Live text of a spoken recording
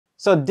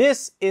So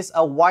this is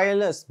a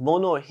wireless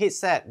mono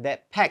headset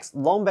that packs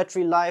long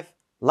battery life,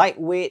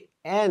 lightweight,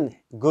 and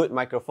good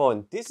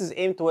microphone. This is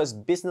aimed towards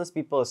business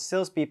people,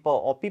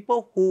 salespeople, or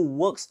people who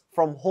works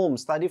from home,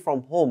 study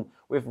from home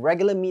with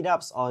regular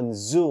meetups on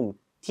Zoom,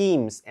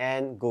 Teams,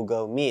 and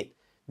Google Meet.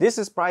 This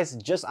is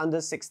priced just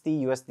under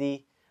 60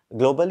 USD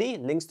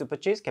globally. Links to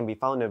purchase can be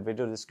found in the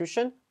video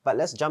description, but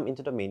let's jump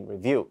into the main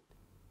review.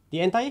 The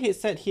entire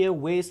headset here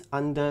weighs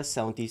under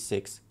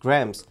 76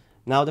 grams.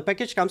 Now the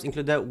package comes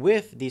included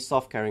with the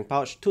soft carrying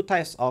pouch, two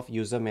types of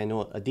user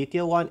manual, a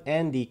detailed one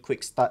and the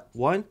quick start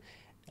one,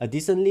 a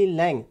decently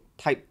length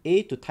Type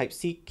A to Type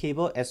C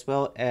cable, as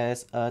well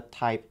as a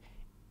Type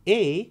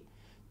A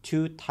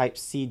to Type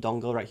C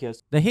dongle right here.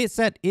 The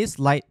headset is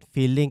light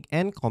feeling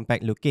and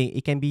compact looking.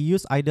 It can be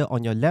used either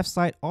on your left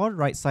side or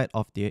right side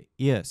of the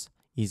ears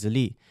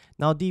easily.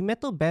 Now the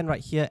metal band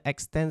right here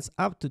extends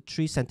up to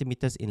 3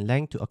 centimeters in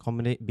length to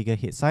accommodate bigger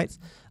head size.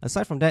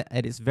 Aside from that,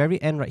 at its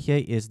very end right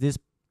here is this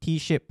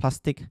T-shaped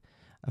plastic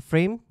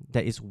frame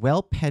that is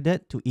well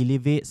padded to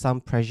alleviate some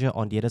pressure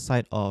on the other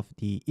side of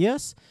the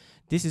ears.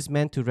 This is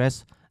meant to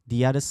rest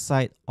the other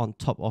side on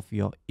top of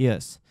your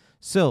ears.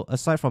 So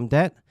aside from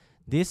that,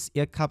 this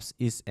ear cups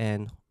is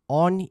an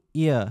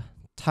on-ear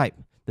type.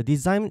 The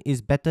design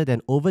is better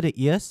than over the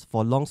ears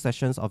for long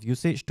sessions of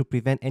usage to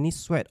prevent any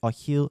sweat or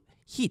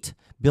heat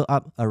build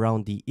up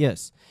around the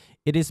ears.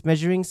 It is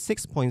measuring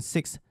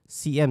 6.6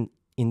 cm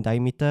in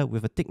diameter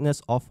with a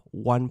thickness of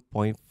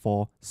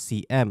 1.4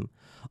 cm.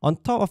 On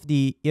top of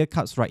the ear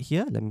cups right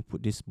here, let me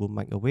put this boom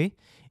mic away,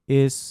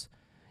 is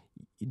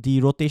the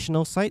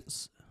rotational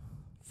sides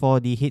for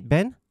the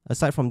headband.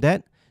 Aside from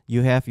that,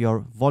 you have your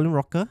volume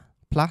rocker,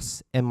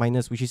 plus and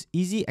minus, which is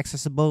easy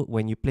accessible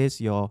when you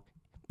place your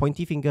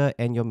pointy finger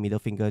and your middle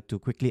finger to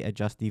quickly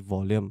adjust the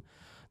volume.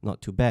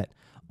 Not too bad.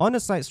 On the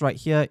sides right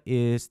here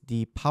is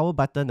the power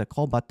button, the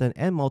call button,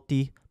 and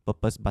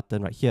multi-purpose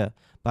button right here.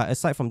 But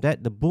aside from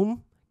that, the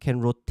boom can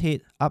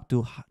rotate up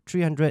to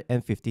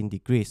 315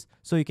 degrees.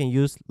 So you can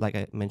use, like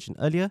I mentioned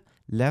earlier,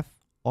 left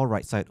or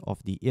right side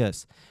of the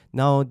ears.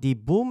 Now the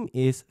boom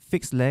is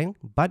fixed length,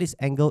 but it's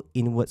angled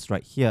inwards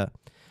right here.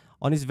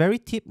 On its very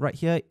tip right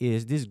here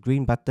is this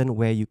green button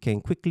where you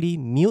can quickly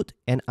mute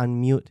and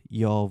unmute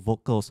your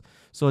vocals.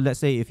 So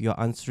let's say if you're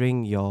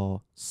answering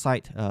your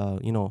site,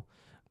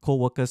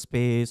 co-worker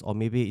space, or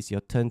maybe it's your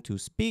turn to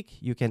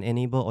speak, you can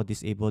enable or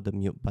disable the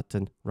mute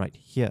button right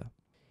here.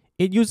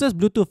 It uses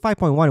Bluetooth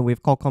 5.1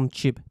 with Qualcomm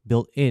chip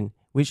built in,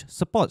 which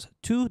supports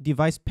 2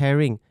 device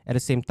pairing at the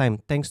same time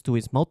thanks to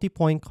its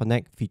multi-point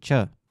connect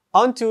feature.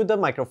 Onto the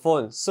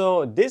microphone.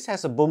 So this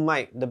has a boom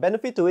mic. The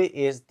benefit to it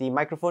is the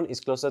microphone is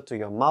closer to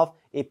your mouth.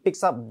 It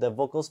picks up the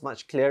vocals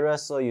much clearer,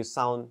 so you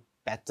sound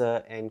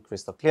better and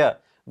crystal clear.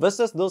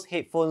 Versus those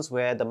headphones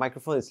where the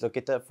microphone is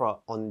located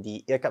on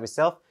the ear cup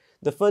itself.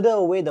 The further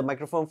away the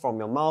microphone from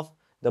your mouth,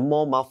 the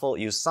more muffled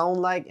you sound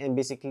like, and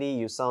basically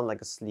you sound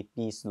like a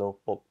sleepy,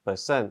 slowpoke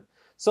person.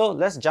 So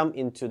let's jump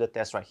into the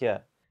test right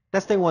here.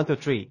 Testing 1, 2,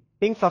 3.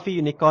 Pink fluffy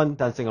unicorn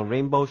dancing on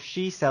rainbow.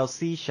 She sells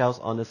seashells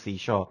on the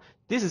seashore.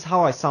 This is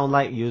how I sound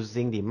like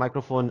using the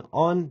microphone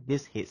on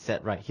this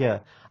headset right here.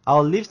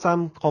 I'll leave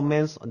some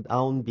comments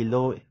down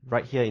below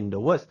right here in the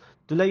words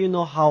to let you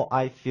know how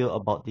I feel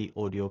about the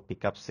audio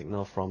pickup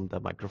signal from the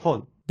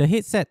microphone. The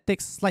headset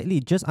takes slightly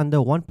just under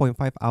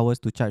 1.5 hours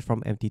to charge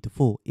from empty to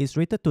full. It's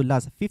rated to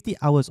last 50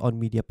 hours on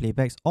media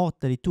playbacks or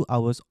 32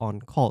 hours on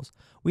calls.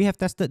 We have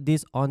tested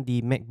this on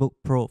the MacBook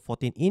Pro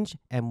 14-inch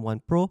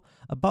M1 Pro,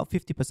 about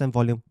 50%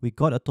 volume. We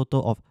got a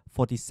total of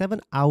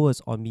 47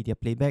 hours on media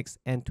playbacks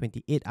and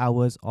 28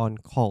 hours on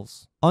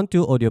calls.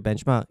 Onto audio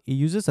benchmark. It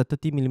uses a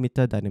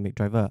 30mm dynamic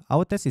driver.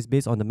 Our test is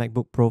based on the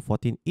MacBook Pro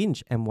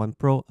 14-inch M1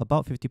 Pro,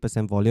 about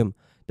 50% volume.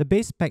 The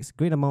bass packs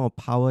great amount of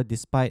power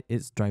despite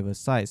its driver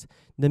size.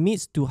 The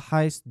mids to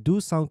highs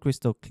do sound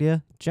crystal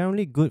clear,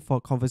 generally good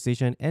for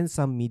conversation and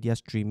some media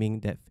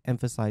streaming that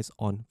emphasize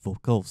on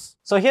vocals.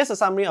 So here's a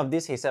summary of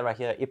this headset right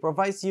here. It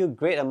provides you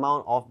great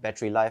amount of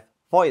battery life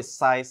for its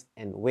size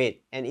and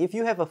weight. And if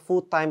you have a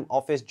full-time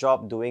office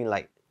job doing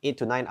like 8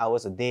 to 9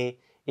 hours a day,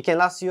 it can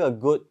last you a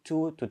good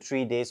 2 to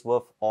 3 days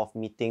worth of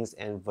meetings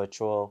and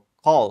virtual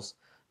calls.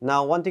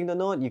 Now, one thing to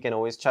note, you can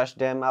always charge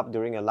them up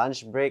during a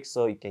lunch break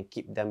so you can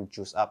keep them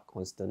juiced up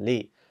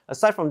constantly.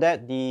 Aside from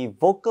that, the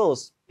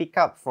vocals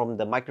pickup from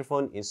the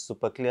microphone is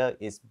super clear.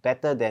 It's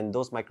better than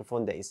those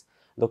microphones that is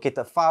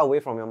located far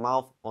away from your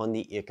mouth on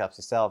the ear cups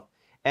itself.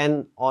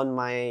 And on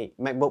my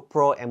MacBook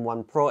Pro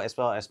M1 Pro as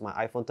well as my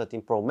iPhone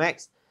 13 Pro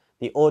Max,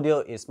 the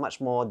audio is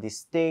much more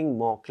distinct,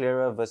 more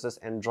clearer versus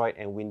Android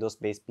and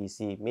Windows-based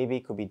PC. Maybe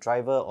it could be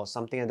driver or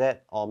something like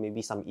that, or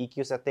maybe some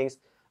EQ settings.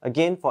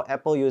 Again, for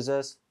Apple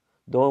users,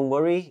 don't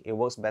worry, it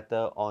works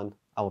better on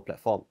our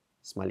platform.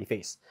 Smiley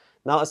face.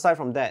 Now, aside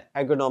from that,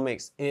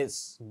 ergonomics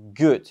is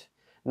good.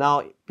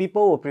 Now,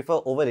 people will prefer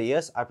over the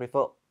ears. I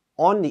prefer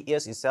on the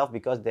ears itself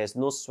because there's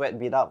no sweat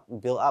build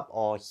up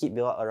or heat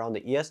build up around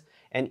the ears.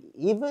 And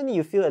even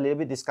you feel a little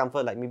bit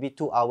discomfort, like maybe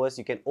 2 hours,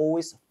 you can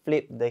always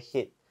flip the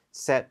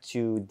headset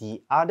to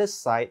the other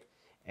side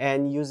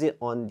and use it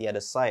on the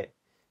other side.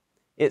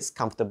 It's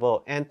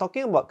comfortable. And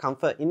talking about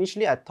comfort,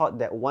 initially I thought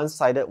that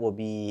one-sided will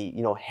be,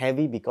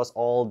 heavy because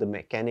all the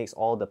mechanics,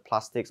 all the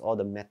plastics, all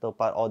the metal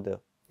part, all the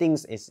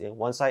things is in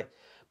one side.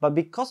 But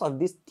because of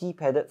this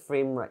T-padded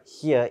frame right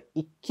here,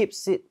 it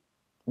keeps it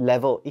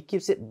level, it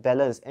keeps it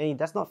balanced, and it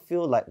does not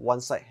feel like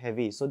one side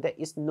heavy. So there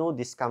is no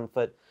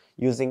discomfort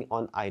using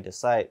on either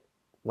side,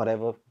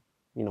 whatever,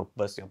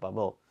 burst your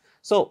bubble.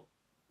 So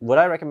would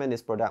I recommend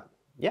this product?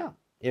 Yeah.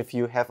 If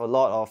you have a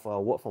lot of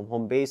work from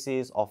home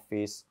basis,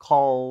 office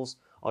calls,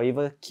 or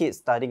even kids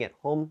studying at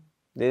home,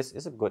 this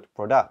is a good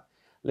product.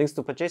 Links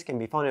to purchase can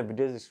be found in the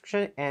video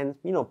description, and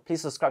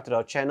please subscribe to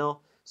our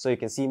channel so you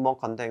can see more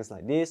contents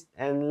like this.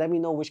 And let me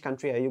know which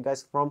country are you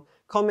guys from.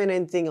 Comment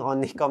anything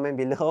on the comment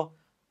below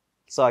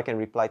so I can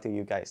reply to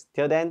you guys.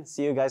 Till then,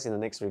 see you guys in the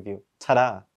next review. Ta-da!